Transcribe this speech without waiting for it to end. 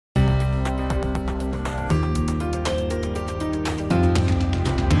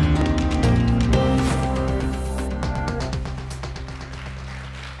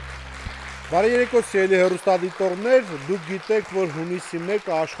Բարի երեկո սիրելի հեռուստադիտողներ, դուք գիտեք, որ հունիսի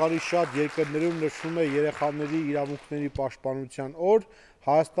 1-ը աշխարհի շատ երկրներում նշվում է երեխաների իրավունքների պաշտպանության օր,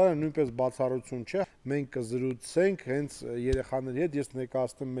 Հայաստանը նույնպես բացառություն չէ, մենք կզրուցենք հենց երեխաների հետ, ես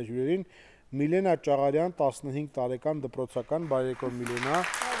ներկայացնում մեր հյուրերին Միլենա Ճաղարյան, 15 տարեկան դպրոցական, բարի երեկո Միլենա,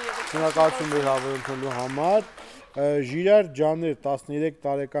 շնորհակալություն մեր հավելությունելու համար, Ժիրայր Ջաներ, 13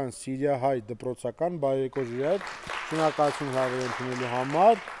 տարեկան սիրիահայ դպրոցական, բարի երեկո Ժիրայր, շնորհակալություն հավելությունելու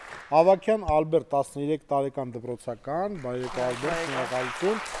համար, Ավակյան Ալբերտ, 13 տարեկան դպրոցական, բարի երեկո Ալբերտ,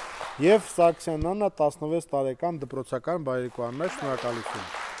 շնորհակալություն, եւ Սարգսյան Աննա, 16 տարեկան դպրոցական, բարի երեկո Աննա, շնորհակալություն։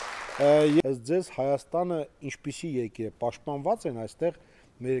 Ըստ ձեզ Հայաստանը ինչպիսի երկիր է, պաշտպանված են այստեղ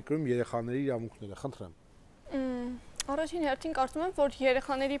մեր երկրում երեխաների իրավունքները, խնդրեմ։ Առաջին հերթին կարծում եմ, որ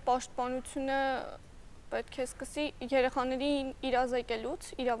երեխաների պաշտպանությունը պետք է սկսի երեխաներին իրազեկելուց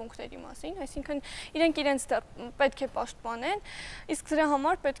իրավունքների մասին, այսինքն իրենք իրենց պետք է պաշտպանեն, իսկ դրա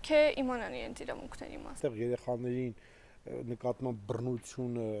համար պետք է իմանան իրենց իրավունքների մասին։ Այստեղ երեխաներին նկատմամբ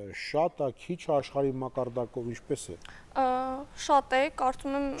բռնությունը շատ է, քիչ աշխարհի մակարդակով ինչպես է։ Շատ է,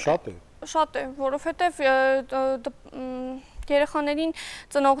 կարծում եմ։ Շատ է։ Շատ է, որովհետև երեխաներին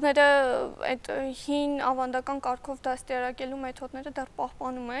ծնողները այդ հին ավանդական կարգով դաստիարակելու մեթոդները դեռ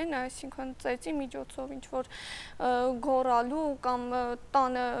պահպանում են, այսինքն ծեծի միջոցով ինչ-որ գոռալու կամ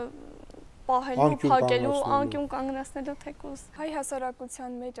տանը պահելու, փակելու, անկյուն կանգնեցնելու թեկուզ։ Հայ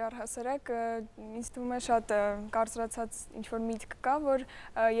հասարակության մեջ առհասարակ ինձ թվում է շատ կարծրացած ինչ-որ միտք կա, որ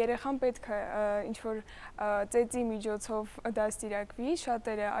երեխան պետք է ինչ-որ ծեծի միջոցով դաստիարակվի,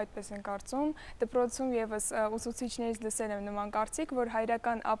 շատերը այդպես են կարծում, դպրոցում եւս ուսուցիչներից լսել եմ նման կարծիք, որ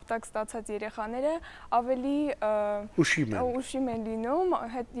հայրական ապտակ ստացած երեխաները ավելի ուշիմ են լինում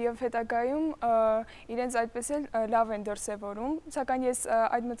եւ հետագայում իրենց այդպես էլ լավ են դրսեւորում, սակայն ես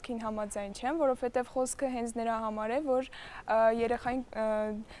այդ մտքին համաձայն չեմ, որովհետև խոսքը հենց նրա համար է, որ երեխային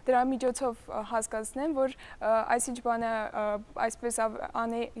դրա միջոցով հասկացնեն, որ այսինչ բանը այսպես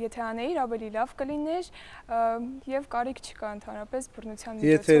եթե անեիր, ավելի լավ կլիներ եւ կարիք չկա ընդհանրապես բռնության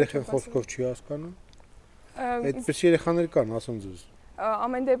միջոցով։ Եթե երեխան խոսքով չի հասկանում, այդպես երեխաներ կան, ասեմ ձեզ։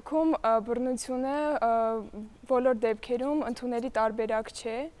 Ամեն դեպքում բռնությունը բոլոր դեպքերում ընդունելի տարբերակ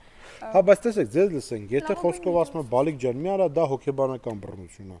չէ։ Հա, բայց տեսեք, ձեզ լսենք, եթե խոսքով ասում եմ բալիկ ջան, մի արա դա հոգեբանական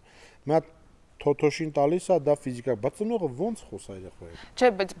բռնություն է։ Մի հատ թոթոշին տալիս է, դա ֆիզիկա, բայց ծնողը ոնց խոսա երեխայի հետ։ Չէ,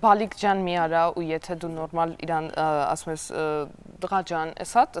 բայց բալիկ ջան մի արա ու եթե դու նորմալ իրան ասում ես տղա ջան,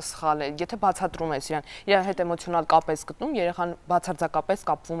 էսա սխալ է, եթե բացատրում ես իրան, իր հետ էմոցիոնալ կապ ես գտնում, երեխան բացարձակապես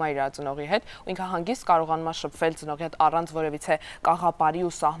կապվում է իր ծնողի հետ ու ինքը հանգիստ կարողանում է շփվել ծնողի հետ առանց որևիցե կաղապարի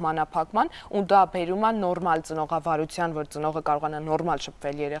ու սահմանափակման ու դա բերում է նորմալ ծնողավարության, որ ծնողը կարողանա նորմալ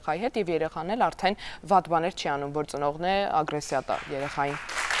շփվել երեխայի հետ եւ երեխան էլ արդեն վատ բաներ չի անում, որ ծնողն է ագրեսիա տա երեխային։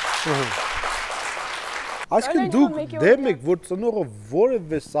 Այսինքն դուք դեմ եք, որ ծնողը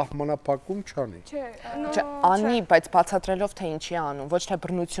որևէ սահմանափակում չանի։ Չէ, անի, բայց բացատրելով թե ինչի անում, ոչ թե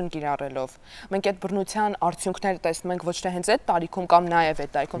բռնություն կիրառելով։ Մենք այդ բռնության արդյունքները տեսնում ենք ոչ թե հենց այդ տարիքում կամ նաև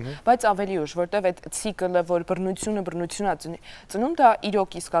այդ տարիքում, բայց ավելի ուշ, որտեվ այդ ցիկլը, որ բռնությունը ծնում, դա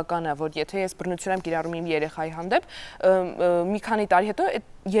իրոք իսկական է, որ եթե ես բռնություն եմ կիրառում իմ երեխայի հանդեպ, մի քանի տարի հետո այդ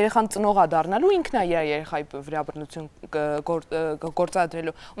երեխան ծնողա դառնալու ինքն է իր երեխայի վրա բռնություն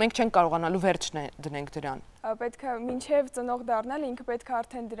գործադրելու, ու մենք չենք կարողանալու վերջ դնենք դրան։ Պետք է մինչև ծնող դառնալ, ինքը պետք է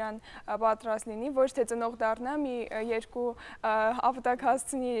արդեն դրան պատրաստ լինի, ոչ թե ծնող դառնա, մի երկու ապտակ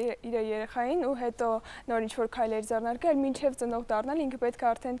հասցնի իր երեխային ու հետո նոր ինչ-որ քայլեր ձեռնարկել, մինչև ծնող դառնալ, ինքը պետք է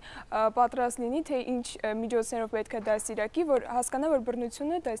արդեն պատրաստ լինի, թե ինչ միջոցներով պետք է դաստիարակի, որ հասկանա, որ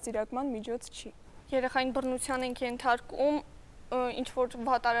բռնությունը դաստիարակման միջոց չի։ Երեխային բռնության ենք ենթարկում ինչ-որ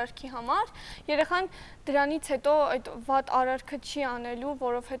վատ արարքի համար, երեխան դրանից հետո այդ վատ արարքը չի անելու,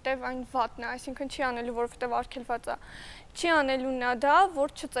 որովհետև այն վատն է, այսինքն չի անելու, որովհետև արգելված է, չի անելու նա դա,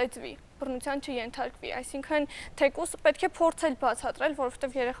 որ չծեծվի, բռնության չենթարկվի, այսինքն թեկուզ պետք է փորձել բացատրել,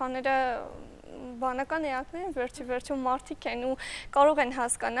 որովհետև երեխաները բանական էակներ են, վերջում մարդիկ են ու կարող են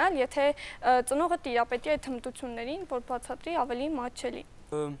հասկանալ, եթե ծնողը տիրապետի այդ հմտություններին, որ բացատրի ավելի մատչելի։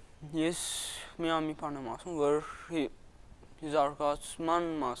 Ես մի բան եմ ասում, որ զարգացման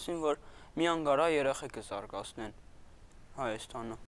մասին, որ մի անգարա երեխեք է զարգացնեն Հայաստանը։